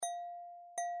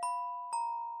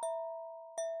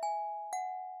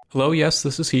Hello, yes,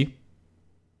 this is he.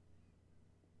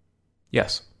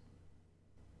 Yes.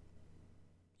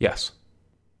 Yes.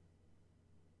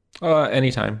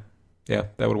 Anytime. Yeah,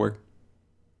 that would work.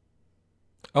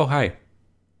 Oh, hi.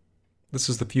 This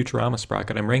is the Futurama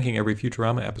Sprocket. I'm ranking every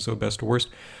Futurama episode best to worst.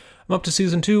 I'm up to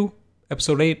season 2,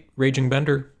 episode 8, Raging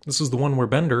Bender. This is the one where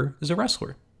Bender is a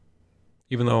wrestler.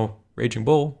 Even though Raging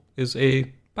Bull is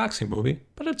a boxing movie,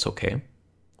 but it's okay.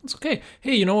 It's okay.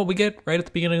 Hey, you know what we get right at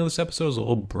the beginning of this episode is a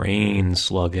little brain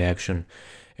slug action.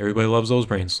 Everybody loves those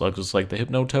brain slugs. It's like the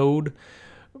Hypnotoad.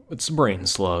 It's a brain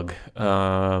slug.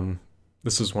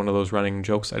 This is one of those running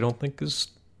jokes I don't think is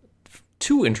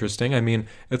too interesting. I mean,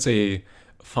 it's a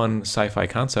fun sci-fi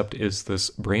concept, is this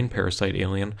brain parasite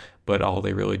alien, but all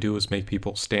they really do is make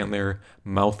people stand there,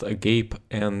 mouth agape,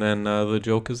 and then the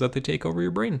joke is that they take over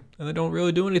your brain, and they don't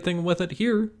really do anything with it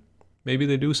here. Maybe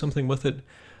they do something with it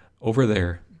over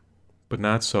there, but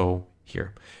not so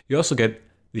here. You also get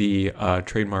the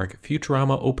trademark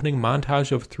Futurama opening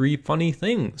montage of 3 funny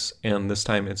things, and this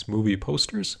time it's movie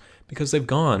posters, because they've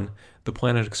gone, the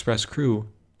Planet Express crew,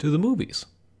 to the movies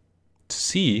to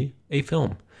see a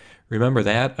film. Remember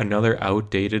that? Another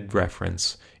outdated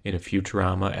reference in a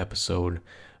Futurama episode,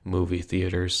 movie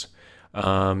theaters.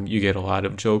 You get a lot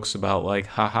of jokes about like,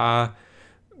 haha,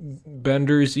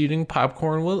 Bender's eating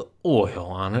popcorn with oil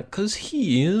on it because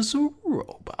he is a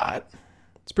robot.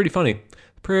 It's pretty funny.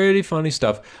 Pretty funny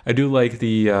stuff. I do like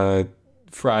the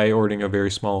Fry ordering a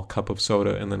very small cup of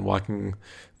soda and then walking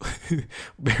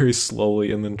very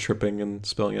slowly and then tripping and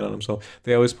spilling it on himself.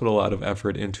 They always put a lot of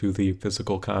effort into the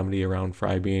physical comedy around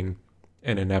Fry being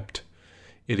an inept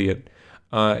idiot.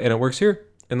 And it works here.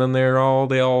 And then they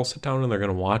all sit down and they're going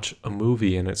to watch a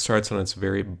movie, and it starts on its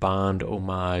very Bond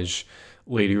homage,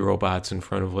 lady robots in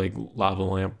front of like lava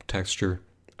lamp texture.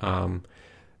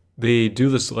 They do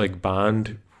this like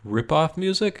Bond rip-off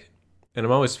music, and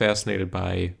I'm always fascinated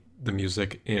by the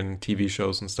music in TV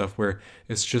shows and stuff where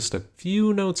it's just a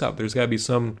few notes out. There's got to be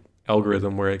some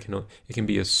algorithm where it can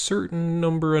be a certain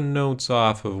number of notes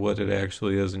off of what it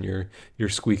actually is, and you're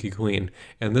squeaky clean.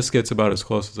 And this gets about as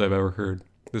close as I've ever heard.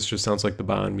 This just sounds like the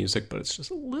Bond music, but it's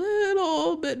just a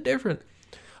little bit different.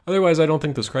 Otherwise, I don't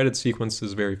think this credit sequence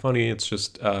is very funny. It's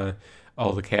just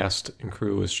all the cast and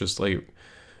crew is just like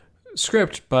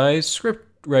script by script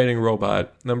writing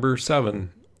robot number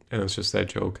 7, and it's just that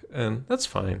joke, and that's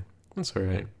fine. That's all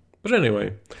right. But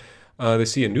anyway, they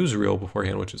see a newsreel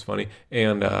beforehand, which is funny,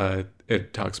 and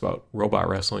it talks about robot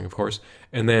wrestling, of course.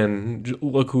 And then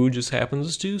look who just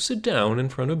happens to sit down in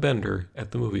front of Bender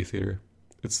at the movie theater.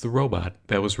 It's the robot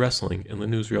that was wrestling in the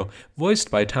newsreel, voiced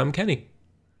by Tom Kenny.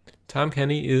 Tom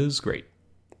Kenny is great.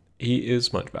 He is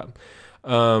SpongeBob.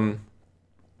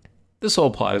 This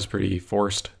whole plot is pretty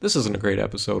forced. This isn't a great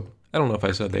episode. I don't know if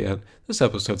I said that yet. This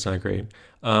episode's not great.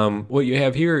 What you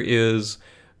have here is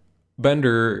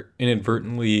Bender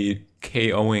inadvertently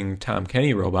KOing Tom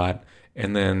Kenny robot,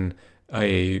 and then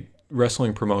a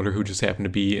wrestling promoter who just happened to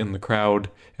be in the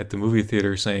crowd at the movie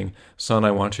theater saying, "Son,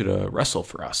 I want you to wrestle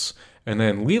for us." And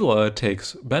then Leela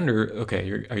takes Bender.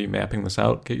 Okay, are you mapping this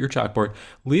out? Get your chalkboard.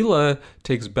 Leela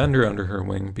takes Bender under her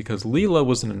wing because Leela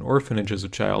was in an orphanage as a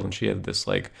child, and she had this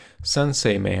like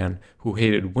sensei man who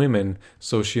hated women,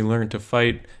 so she learned to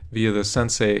fight via the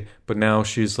sensei, but now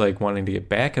she's like wanting to get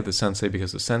back at the sensei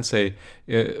because the sensei,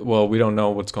 we don't know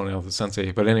what's going on with the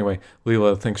sensei, but anyway,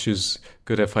 Leela thinks she's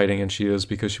good at fighting, and she is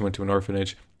because she went to an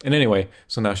orphanage. And anyway,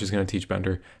 so now she's going to teach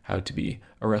Bender how to be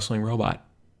a wrestling robot.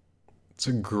 It's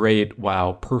a great,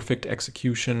 perfect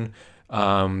execution.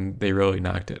 They really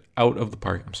knocked it out of the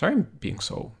park. I'm sorry I'm being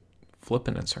so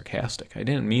flippant and sarcastic. I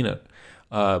didn't mean it,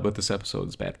 but this episode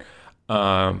is bad.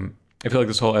 I feel like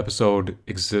this whole episode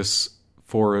exists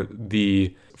for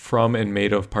the from and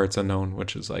made of parts unknown,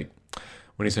 which is like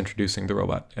when he's introducing the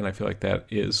robot. And I feel like that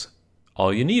is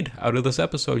all you need out of this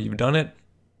episode. You've done it.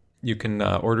 You can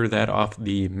order that off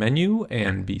the menu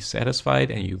and be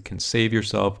satisfied, and you can save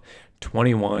yourself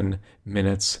 21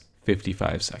 minutes,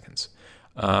 55 seconds.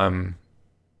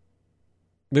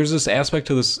 There's this aspect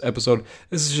to this episode.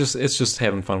 It's just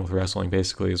having fun with wrestling,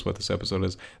 basically, is what this episode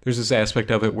is. There's this aspect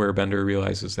of it where Bender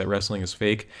realizes that wrestling is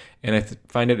fake, and I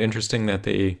find it interesting that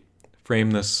they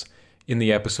frame this in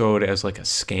the episode as like a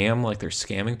scam, like they're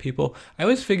scamming people. I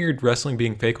always figured wrestling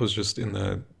being fake was just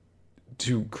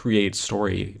to create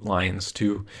storylines,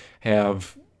 to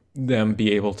have them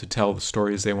be able to tell the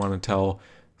stories they want to tell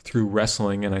through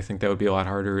wrestling, and I think that would be a lot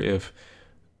harder if,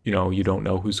 you don't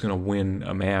know who's going to win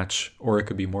a match, or it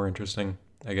could be more interesting,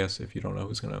 I guess, if you don't know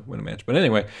who's going to win a match. But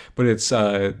anyway, it's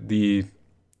the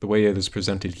way it is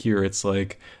presented here, it's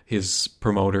like his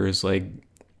promoter is like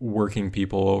working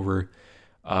people over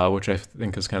which I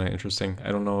think is kind of interesting.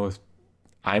 I don't know if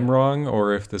I'm wrong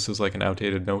or if this is like an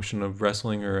outdated notion of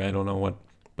wrestling, or I don't know what,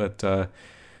 but I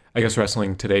guess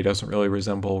wrestling today doesn't really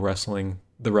resemble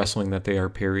the wrestling that they are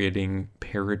parodying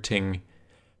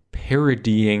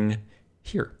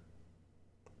here.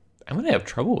 I'm going to have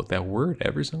trouble with that word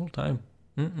every single time.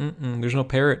 There's no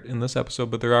parrot in this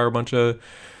episode, but there are a bunch of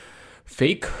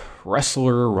fake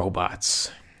wrestler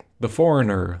robots. The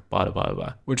Foreigner, blah, blah, blah,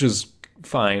 blah, which is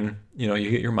fine. You know,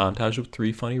 you get your montage of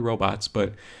 3 funny robots,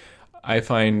 but I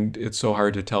find it's so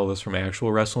hard to tell this from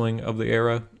actual wrestling of the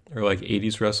era, or like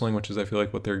 80s wrestling, which is I feel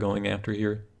like what they're going after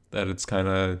here, that it's kind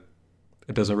of,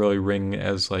 it doesn't really ring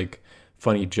as like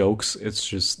funny jokes. It's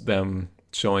just them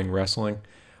showing wrestling.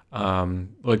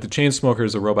 Like the Chainsmoker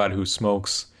is a robot who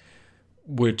smokes,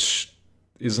 which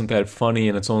isn't that funny,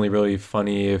 and it's only really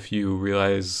funny if you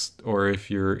realize, or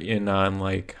if you're in on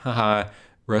like, haha,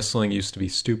 wrestling used to be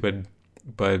stupid,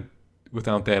 but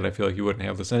without that, I feel like you wouldn't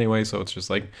have this anyway, so it's just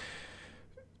like,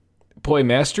 boy,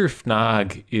 Master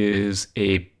Fnog is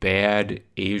a bad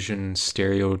Asian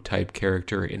stereotype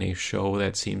character in a show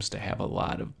that seems to have a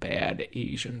lot of bad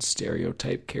Asian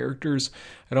stereotype characters.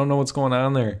 I don't know what's going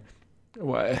on there.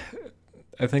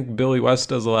 I think Billy West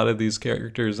does a lot of these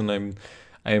characters, and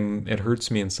it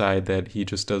hurts me inside that he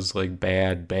just does like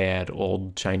bad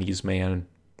old Chinese man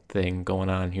thing going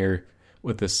on here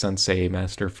with this Sensei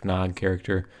Master Fnog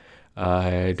character.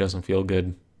 It doesn't feel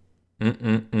good.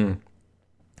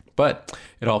 But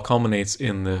it all culminates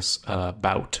in this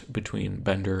bout between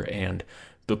Bender and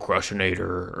the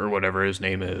Crushinator, or whatever his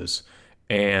name is.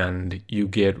 And you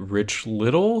get Rich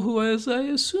Little, who has, I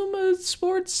assume, a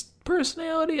sports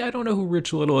personality. I don't know who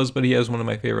Rich Little is, but he has one of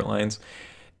my favorite lines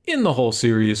in the whole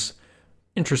series.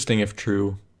 Interesting if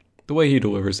true. The way he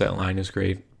delivers that line is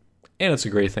great. And it's a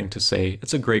great thing to say.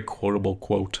 It's a great quotable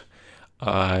quote.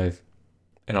 And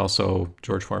also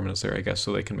George Foreman is there, I guess,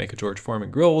 so they can make a George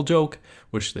Foreman grill joke,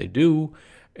 which they do.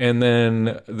 And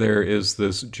then there is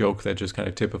this joke that just kind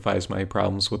of typifies my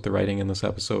problems with the writing in this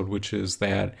episode, which is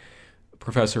that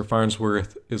Professor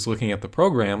Farnsworth is looking at the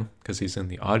program, because he's in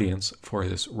the audience for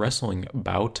this wrestling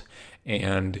bout,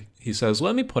 and he says,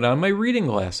 let me put on my reading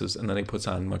glasses. And then he puts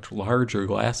on much larger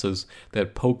glasses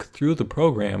that poke through the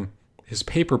program, his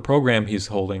paper program he's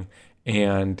holding,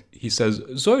 and he says,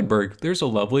 Zoidberg, there's a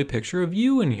lovely picture of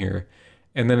you in here.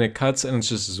 And then it cuts and it's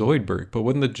just Zoidberg. But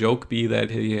wouldn't the joke be that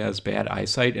he has bad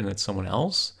eyesight and it's someone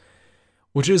else?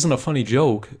 Which isn't a funny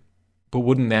joke, but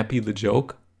wouldn't that be the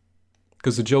joke?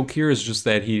 Because the joke here is just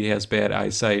that he has bad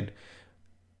eyesight,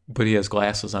 but he has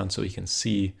glasses on so he can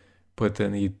see. But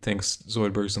then he thinks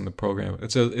Zoidberg's in the program.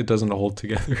 It doesn't hold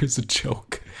together as a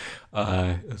joke.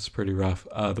 It's pretty rough.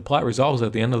 The plot resolves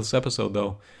at the end of this episode,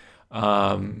 though.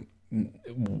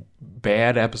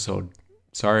 Bad episode.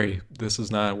 Sorry, this is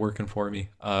not working for me.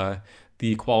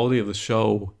 The quality of the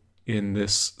show in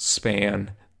this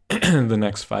span, the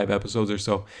next 5 episodes or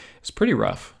so, is pretty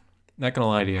rough. Not gonna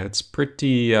lie to you, it's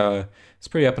pretty up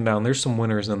and down. There's some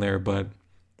winners in there, but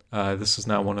this is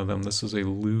not one of them. This is a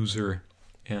loser,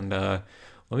 and let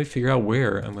me figure out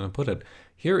where I'm gonna put it.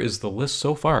 Here is the list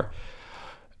so far.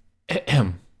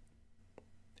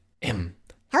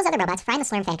 Hell's other robots, fry in the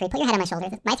Slurm factory, put your head on my shoulder,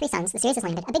 my 3 sons, the series has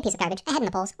landed, a big piece of garbage, a head in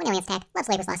the polls, when aliens attack, love's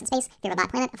labor's lost in space, the robot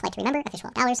planet, a flight to remember, a fishbowl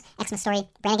of dollars, Xmas story,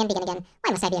 Brannigan, begin again,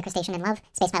 why must I be a crustacean in love,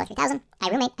 Space Pilot 3000, I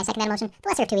roommate, I second that emotion, the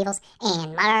lesser of 2 evils,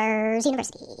 and Mars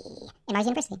University.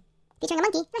 Featuring a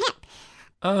monkey and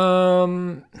a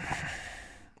hat.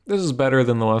 This is better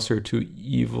than the lesser of 2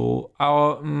 evil.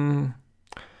 I'm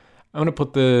going to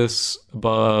put this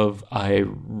above I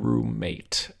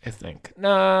Roommate, I think.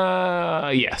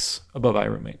 Yes, above I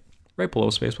Roommate. Right below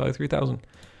Space Pilot 3000.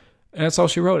 And that's all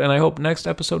she wrote, and I hope next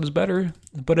episode is better,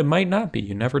 but it might not be.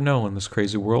 You never know in this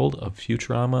crazy world of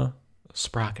Futurama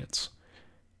sprockets.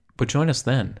 But join us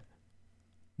then,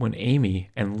 when Amy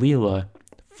and Leela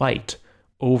fight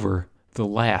over the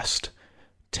last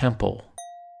temple